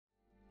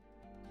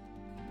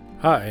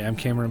Hi, I'm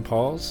Cameron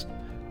Pauls.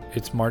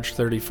 It's March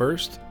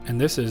 31st,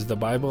 and this is the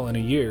Bible in a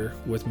Year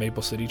with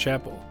Maple City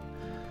Chapel.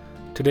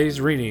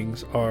 Today's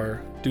readings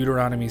are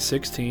Deuteronomy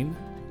 16,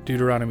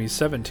 Deuteronomy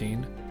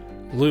 17,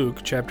 Luke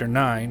chapter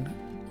 9,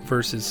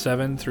 verses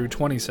 7 through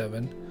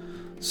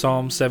 27,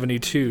 Psalm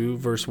 72,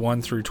 verse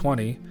 1 through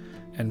 20,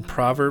 and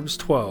Proverbs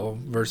 12,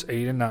 verse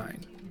 8 and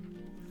 9.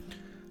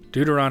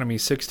 Deuteronomy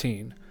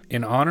 16.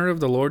 In honor of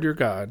the Lord your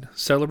God,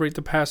 celebrate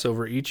the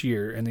Passover each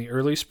year in the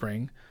early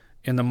spring,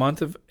 in the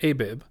month of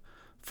Abib,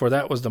 for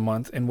that was the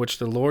month in which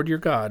the Lord your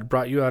God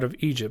brought you out of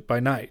Egypt by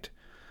night.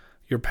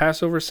 Your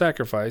Passover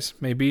sacrifice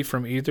may be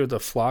from either the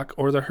flock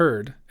or the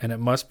herd, and it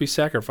must be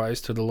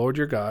sacrificed to the Lord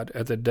your God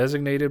at the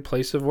designated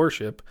place of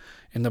worship,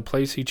 in the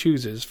place he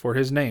chooses for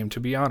his name to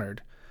be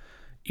honored.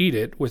 Eat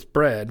it with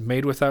bread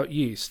made without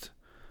yeast.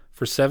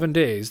 For 7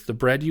 days the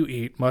bread you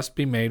eat must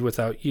be made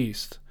without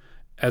yeast,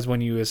 as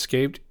when you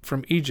escaped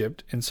from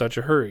Egypt in such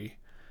a hurry.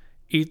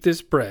 Eat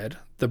this bread,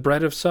 the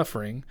bread of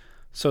suffering,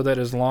 so that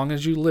as long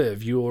as you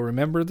live you will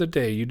remember the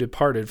day you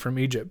departed from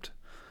Egypt.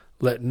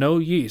 Let no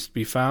yeast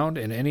be found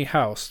in any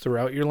house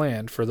throughout your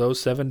land for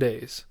those 7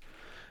 days.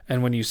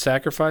 And when you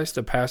sacrifice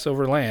the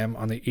Passover lamb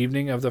on the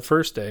evening of the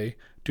first day,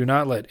 do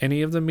not let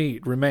any of the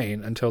meat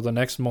remain until the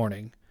next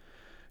morning.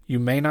 You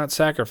may not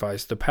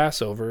sacrifice the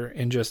Passover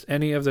in just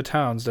any of the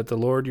towns that the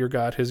Lord your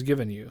God has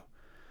given you.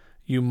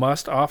 You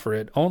must offer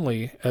it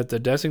only at the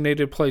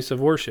designated place of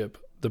worship,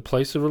 the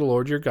place of the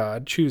Lord your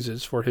God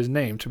chooses for his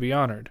name to be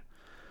honored.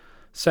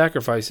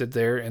 Sacrifice it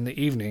there in the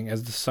evening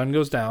as the sun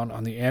goes down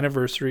on the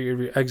anniversary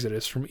of your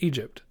exodus from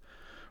Egypt.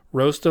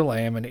 Roast a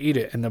lamb and eat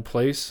it in the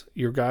place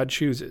your God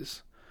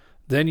chooses.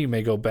 Then you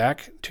may go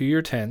back to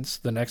your tents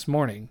the next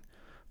morning.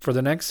 For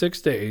the next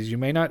 6 days you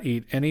may not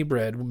eat any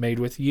bread made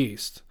with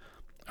yeast.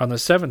 On the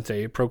 7th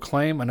day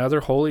proclaim another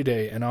holy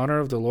day in honor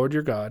of the Lord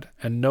your God,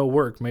 and no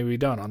work may be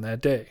done on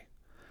that day.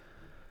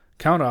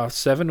 Count off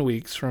 7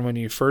 weeks from when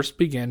you first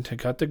begin to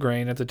cut the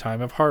grain at the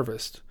time of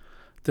harvest.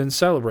 Then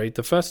celebrate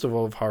the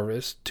festival of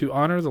harvest to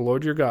honor the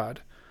Lord your God.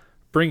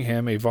 Bring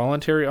him a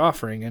voluntary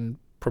offering in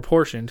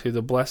proportion to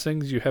the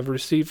blessings you have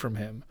received from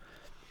him.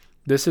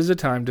 This is a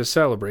time to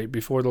celebrate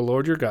before the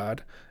Lord your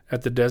God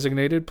at the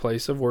designated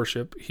place of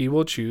worship he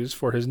will choose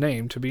for his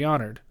name to be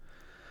honored.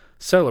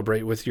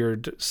 Celebrate with your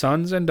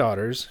sons and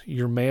daughters,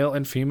 your male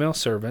and female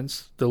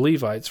servants, the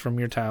Levites from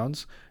your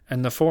towns,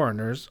 and the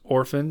foreigners,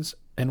 orphans,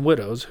 and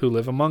widows who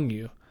live among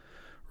you.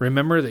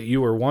 Remember that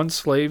you were once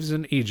slaves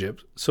in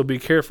Egypt, so be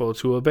careful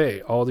to obey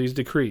all these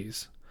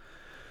decrees.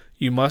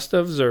 You must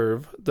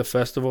observe the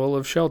festival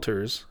of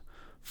shelters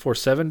for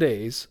 7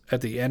 days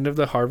at the end of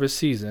the harvest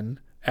season,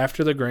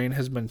 after the grain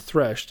has been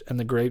threshed and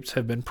the grapes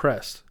have been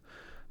pressed.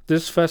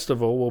 This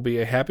festival will be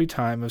a happy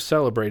time of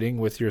celebrating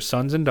with your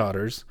sons and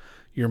daughters,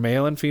 your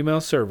male and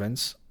female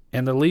servants,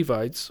 and the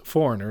Levites,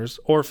 foreigners,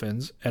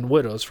 orphans, and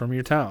widows from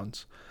your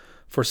towns.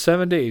 For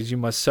 7 days you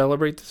must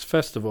celebrate this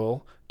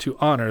festival to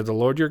honor the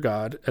Lord your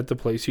God at the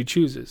place he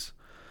chooses.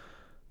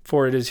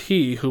 For it is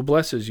he who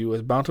blesses you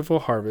with bountiful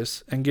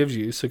harvests and gives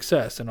you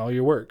success in all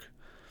your work.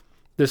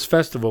 This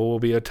festival will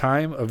be a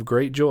time of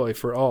great joy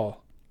for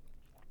all.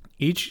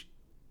 Each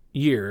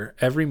year,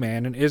 every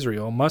man in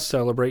Israel must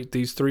celebrate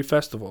these 3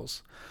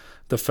 festivals: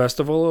 the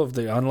festival of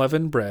the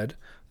unleavened bread,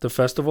 the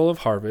festival of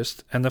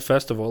harvest, and the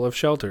festival of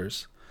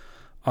shelters.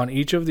 On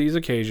each of these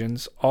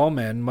occasions, all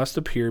men must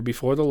appear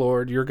before the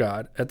Lord your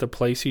God at the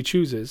place he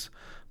chooses,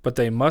 but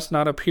they must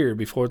not appear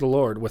before the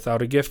Lord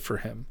without a gift for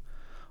him.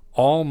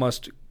 All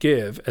must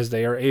give as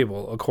they are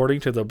able,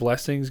 according to the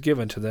blessings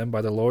given to them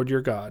by the Lord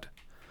your God.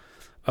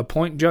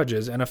 Appoint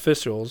judges and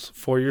officials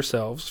for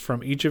yourselves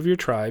from each of your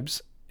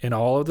tribes in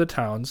all of the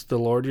towns the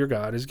Lord your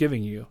God is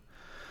giving you.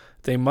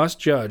 They must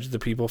judge the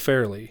people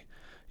fairly.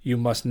 You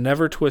must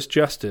never twist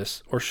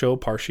justice or show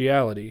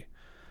partiality.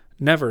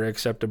 Never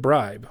accept a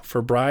bribe,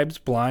 for bribes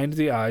blind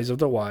the eyes of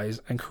the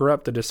wise and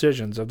corrupt the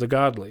decisions of the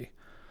godly.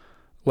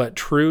 Let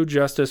true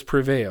justice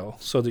prevail,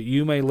 so that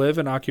you may live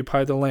and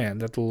occupy the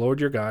land that the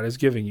Lord your God is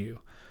giving you.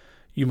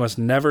 You must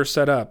never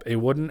set up a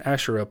wooden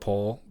Asherah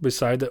pole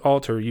beside the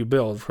altar you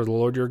build for the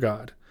Lord your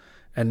God,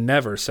 and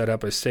never set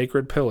up a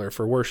sacred pillar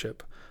for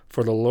worship,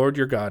 for the Lord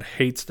your God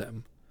hates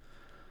them.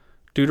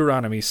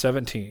 Deuteronomy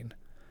 17.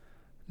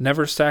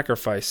 Never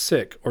sacrifice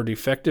sick or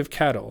defective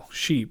cattle,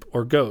 sheep,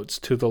 or goats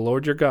to the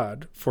Lord your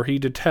God, for he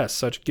detests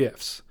such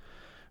gifts.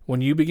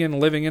 When you begin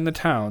living in the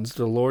towns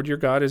the Lord your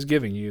God is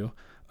giving you,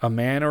 a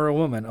man or a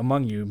woman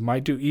among you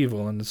might do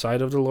evil in the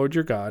sight of the Lord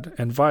your God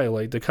and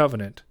violate the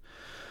covenant.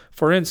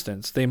 For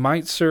instance, they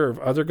might serve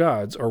other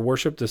gods or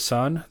worship the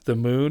sun, the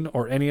moon,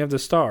 or any of the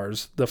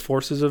stars, the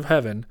forces of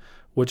heaven,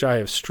 which I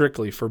have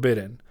strictly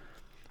forbidden.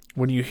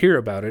 When you hear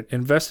about it,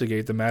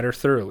 investigate the matter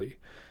thoroughly.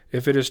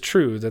 If it is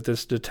true that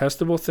this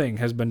detestable thing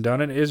has been done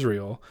in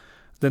Israel,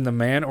 then the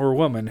man or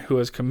woman who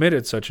has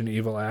committed such an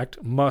evil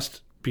act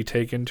must be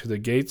taken to the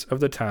gates of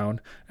the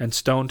town and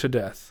stoned to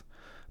death.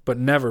 But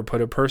never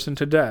put a person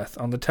to death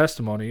on the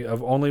testimony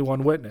of only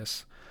one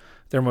witness.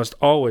 There must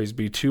always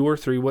be 2 or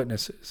 3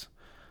 witnesses.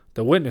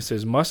 The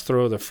witnesses must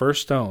throw the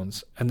first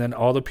stones, and then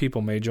all the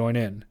people may join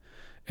in.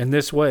 In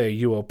this way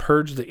you will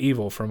purge the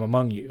evil from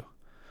among you.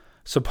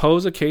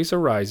 Suppose a case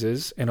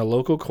arises in a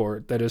local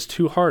court that is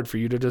too hard for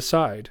you to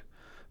decide.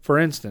 For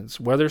instance,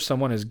 whether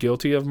someone is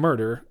guilty of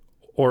murder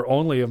or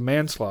only of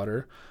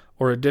manslaughter,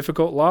 or a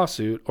difficult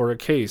lawsuit or a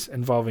case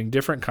involving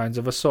different kinds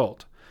of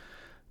assault.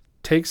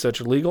 Take such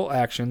legal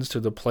actions to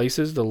the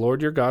places the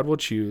Lord your God will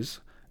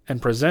choose,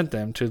 and present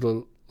them to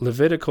the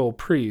Levitical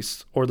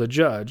priests or the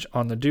judge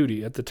on the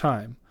duty at the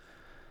time.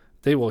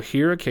 They will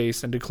hear a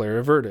case and declare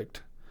a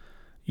verdict.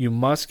 You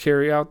must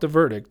carry out the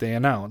verdict they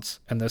announce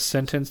and the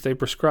sentence they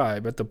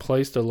prescribe at the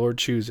place the Lord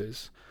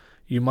chooses.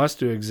 You must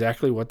do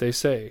exactly what they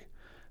say.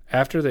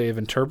 After they have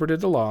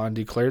interpreted the law and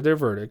declared their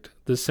verdict,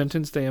 the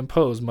sentence they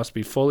impose must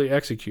be fully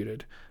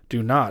executed.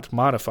 Do not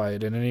modify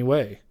it in any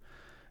way.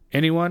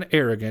 Anyone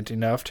arrogant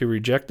enough to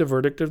reject the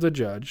verdict of the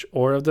judge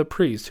or of the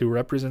priest who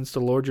represents the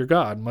Lord your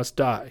God must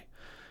die.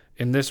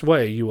 In this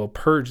way you will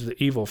purge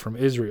the evil from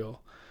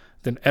Israel.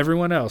 Then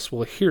everyone else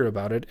will hear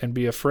about it and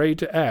be afraid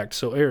to act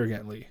so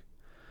arrogantly.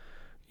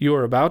 You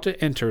are about to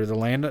enter the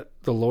land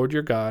the Lord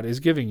your God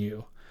is giving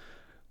you.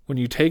 When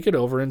you take it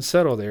over and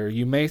settle there,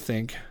 you may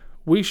think,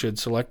 we should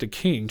select a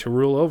king to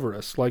rule over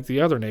us like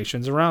the other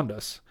nations around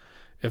us.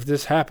 If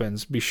this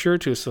happens, be sure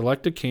to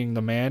select a king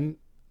the man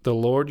the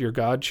Lord your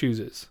God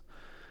chooses.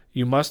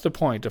 You must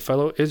appoint a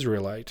fellow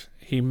Israelite.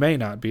 He may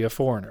not be a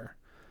foreigner.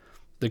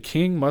 The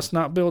king must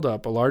not build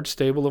up a large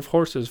stable of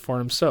horses for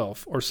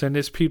himself or send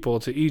his people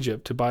to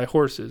Egypt to buy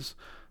horses,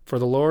 for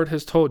the Lord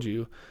has told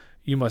you,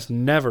 you must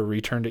never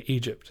return to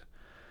Egypt.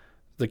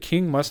 The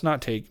king must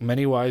not take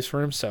many wives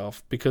for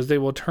himself, because they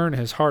will turn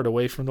his heart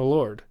away from the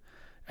Lord.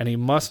 And he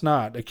must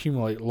not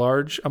accumulate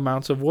large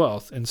amounts of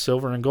wealth in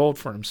silver and gold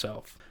for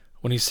himself.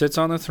 When he sits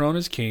on the throne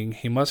as king,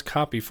 he must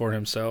copy for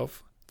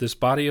himself this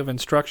body of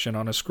instruction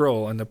on a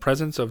scroll in the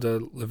presence of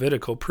the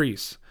Levitical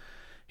priests.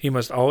 He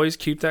must always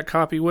keep that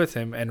copy with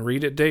him and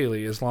read it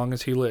daily as long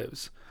as he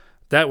lives.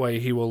 That way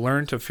he will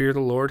learn to fear the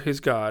Lord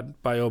his God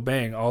by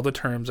obeying all the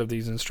terms of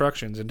these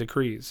instructions and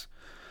decrees.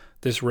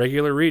 This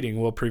regular reading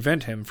will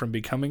prevent him from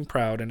becoming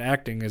proud and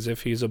acting as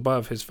if he is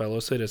above his fellow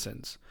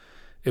citizens.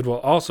 It will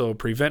also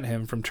prevent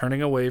him from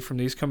turning away from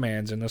these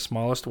commands in the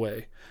smallest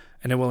way,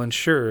 and it will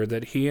ensure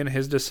that he and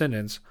his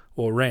descendants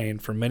will reign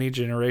for many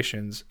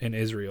generations in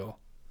Israel.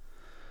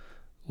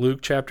 Luke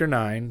chapter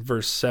 9,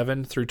 verse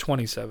 7 through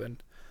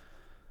 27.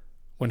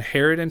 When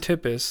Herod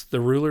Antipas, the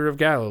ruler of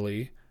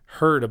Galilee,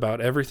 heard about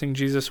everything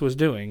Jesus was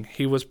doing,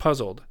 he was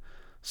puzzled.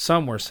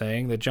 Some were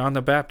saying that John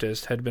the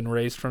Baptist had been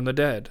raised from the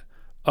dead.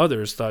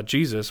 Others thought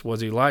Jesus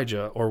was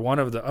Elijah or one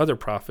of the other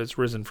prophets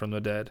risen from the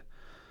dead.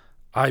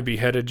 I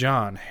beheaded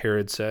John,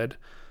 Herod said.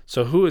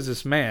 So who is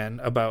this man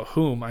about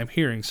whom I'm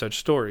hearing such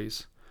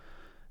stories?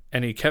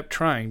 And he kept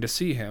trying to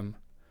see him.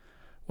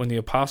 When the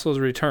apostles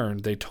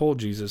returned, they told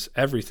Jesus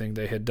everything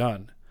they had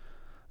done.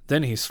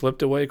 Then he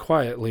slipped away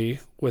quietly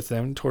with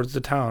them towards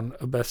the town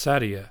of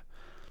Bethsaida.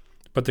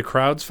 But the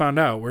crowds found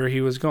out where he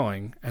was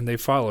going, and they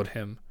followed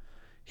him.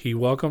 He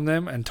welcomed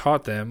them and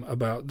taught them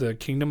about the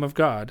kingdom of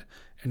God,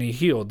 and he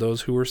healed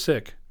those who were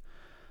sick.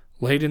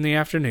 Late in the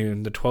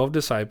afternoon, the 12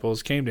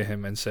 disciples came to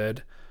him and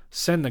said,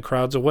 Send the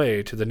crowds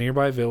away to the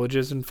nearby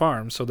villages and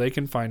farms so they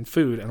can find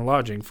food and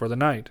lodging for the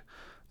night.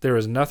 There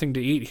is nothing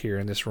to eat here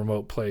in this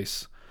remote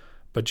place.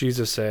 But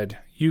Jesus said,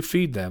 You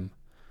feed them.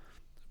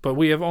 But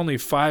we have only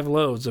 5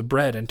 loaves of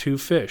bread and 2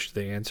 fish,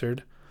 they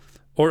answered.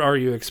 Or are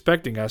you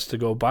expecting us to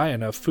go buy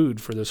enough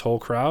food for this whole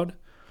crowd?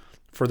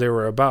 For there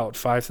were about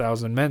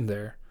 5,000 men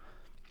there.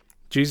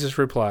 Jesus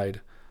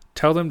replied,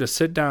 Tell them to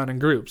sit down in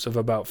groups of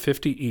about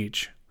 50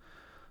 each.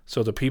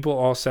 So the people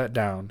all sat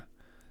down.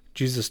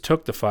 Jesus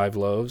took the 5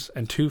 loaves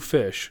and 2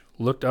 fish,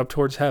 looked up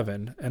towards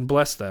heaven, and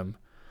blessed them.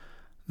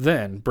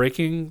 Then,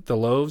 breaking the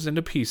loaves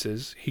into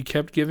pieces, he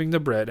kept giving the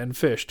bread and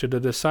fish to the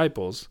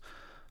disciples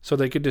so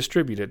they could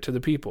distribute it to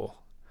the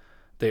people.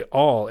 They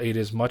all ate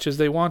as much as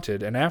they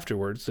wanted, and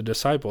afterwards the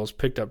disciples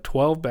picked up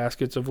 12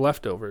 baskets of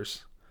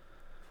leftovers.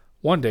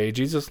 One day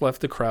Jesus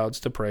left the crowds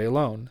to pray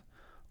alone.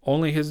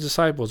 Only his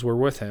disciples were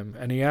with him,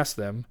 and he asked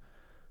them,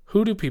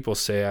 Who do people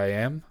say I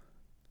am?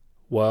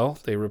 Well,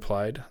 they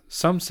replied,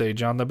 Some say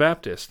John the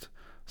Baptist,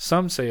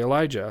 some say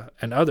Elijah,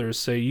 and others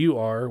say you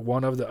are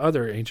one of the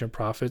other ancient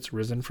prophets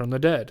risen from the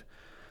dead.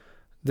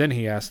 Then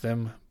he asked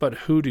them, But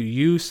who do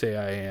you say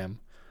I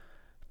am?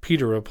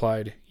 Peter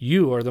replied,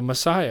 You are the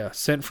Messiah,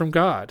 sent from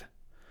God.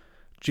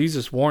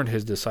 Jesus warned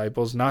his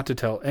disciples not to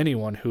tell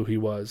anyone who he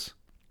was.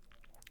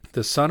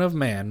 The Son of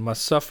Man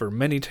must suffer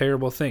many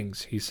terrible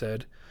things, he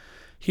said.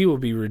 He will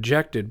be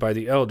rejected by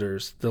the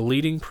elders, the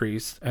leading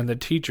priests, and the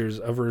teachers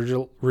of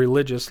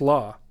religious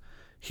law.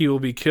 He will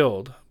be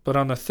killed, but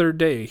on the 3rd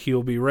day he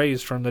will be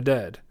raised from the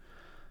dead.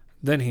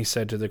 Then he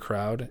said to the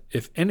crowd,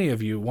 If any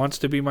of you wants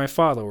to be my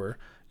follower,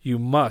 you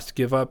must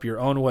give up your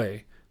own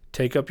way,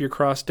 take up your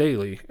cross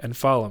daily, and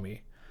follow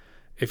me.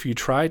 If you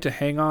try to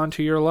hang on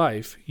to your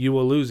life, you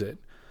will lose it.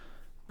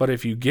 But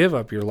if you give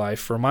up your life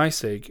for my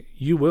sake,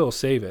 you will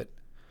save it.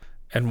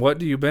 And what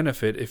do you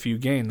benefit if you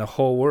gain the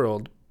whole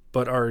world,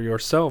 but are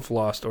yourself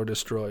lost or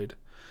destroyed?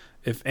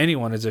 If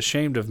anyone is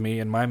ashamed of me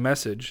and my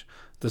message,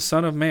 The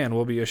Son of Man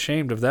will be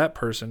ashamed of that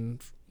person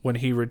when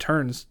he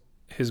returns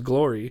his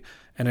glory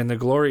and in the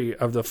glory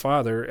of the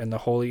Father and the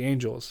holy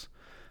angels.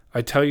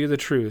 I tell you the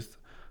truth,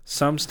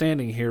 some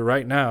standing here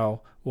right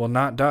now will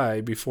not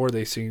die before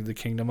they see the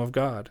kingdom of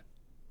God.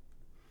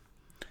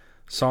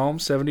 Psalm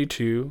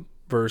 72,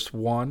 verse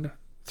 1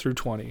 through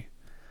 20.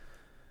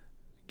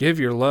 Give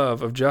your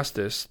love of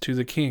justice to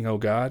the king, O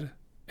God,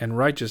 and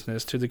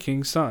righteousness to the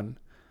king's son.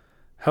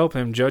 Help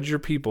him judge your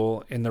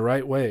people in the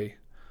right way.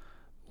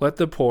 Let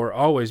the poor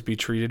always be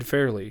treated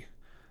fairly.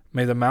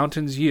 May the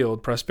mountains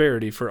yield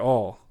prosperity for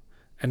all,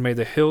 and may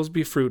the hills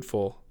be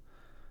fruitful.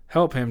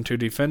 Help him to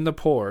defend the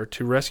poor,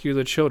 to rescue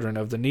the children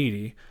of the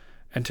needy,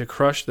 and to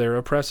crush their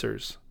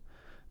oppressors.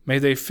 May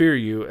they fear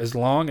you as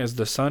long as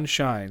the sun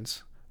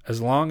shines,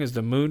 as long as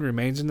the moon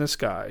remains in the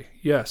sky,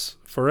 yes,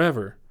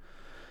 forever.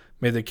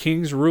 May the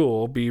king's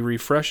rule be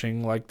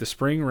refreshing like the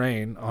spring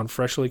rain on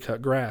freshly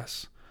cut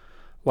grass,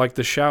 like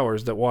the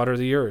showers that water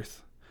the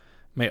earth.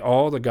 May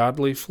all the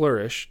godly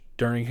flourish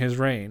during his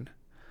reign.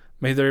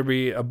 May there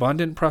be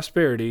abundant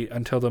prosperity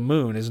until the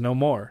moon is no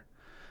more.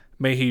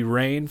 May he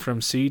reign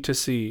from sea to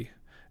sea,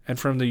 and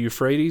from the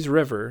Euphrates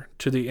River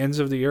to the ends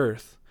of the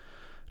earth.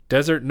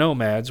 Desert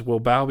nomads will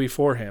bow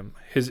before him.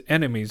 His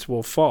enemies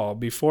will fall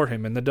before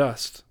him in the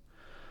dust.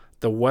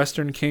 The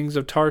western kings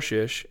of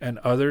Tarshish and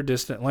other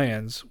distant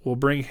lands will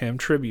bring him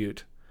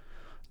tribute.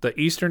 The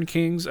eastern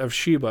kings of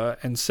Sheba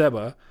and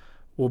Seba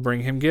will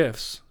bring him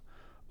gifts.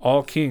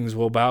 All kings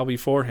will bow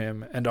before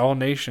him, and all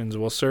nations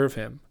will serve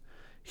him.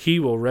 He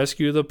will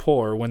rescue the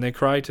poor when they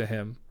cry to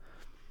him.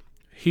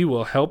 He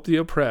will help the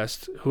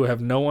oppressed who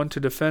have no one to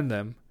defend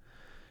them.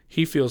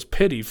 He feels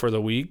pity for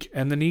the weak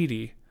and the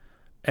needy,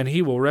 and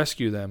he will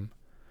rescue them.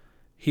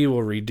 He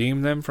will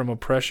redeem them from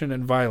oppression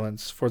and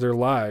violence, for their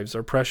lives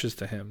are precious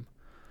to him.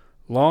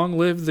 Long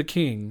live the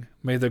king.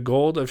 May the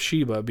gold of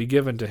Sheba be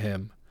given to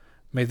him.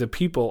 May the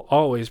people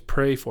always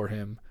pray for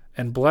him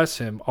and bless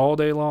him all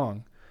day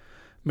long.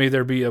 May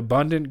there be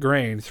abundant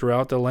grain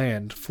throughout the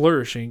land,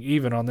 flourishing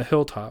even on the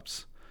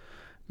hilltops.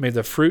 May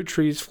the fruit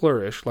trees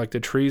flourish like the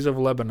trees of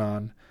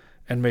Lebanon,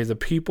 and may the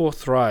people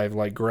thrive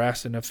like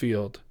grass in a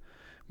field.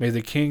 May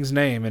the king's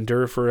name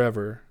endure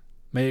forever.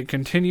 May it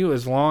continue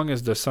as long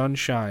as the sun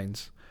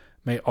shines.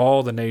 May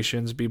all the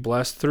nations be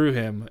blessed through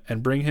him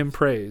and bring him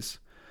praise.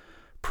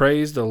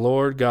 Praise the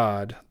Lord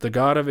God, the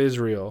God of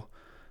Israel,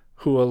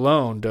 who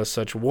alone does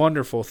such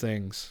wonderful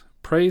things.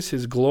 Praise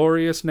his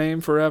glorious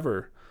name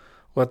forever.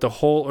 Let the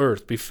whole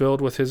earth be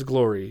filled with his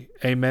glory.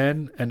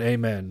 Amen and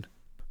amen.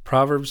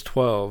 Proverbs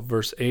 12,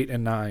 verse 8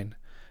 and 9.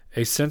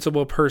 A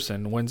sensible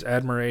person wins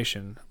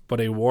admiration, but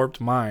a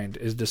warped mind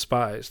is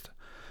despised.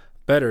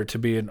 Better to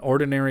be an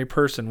ordinary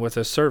person with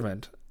a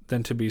servant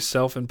than to be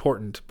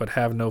self-important but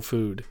have no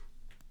food.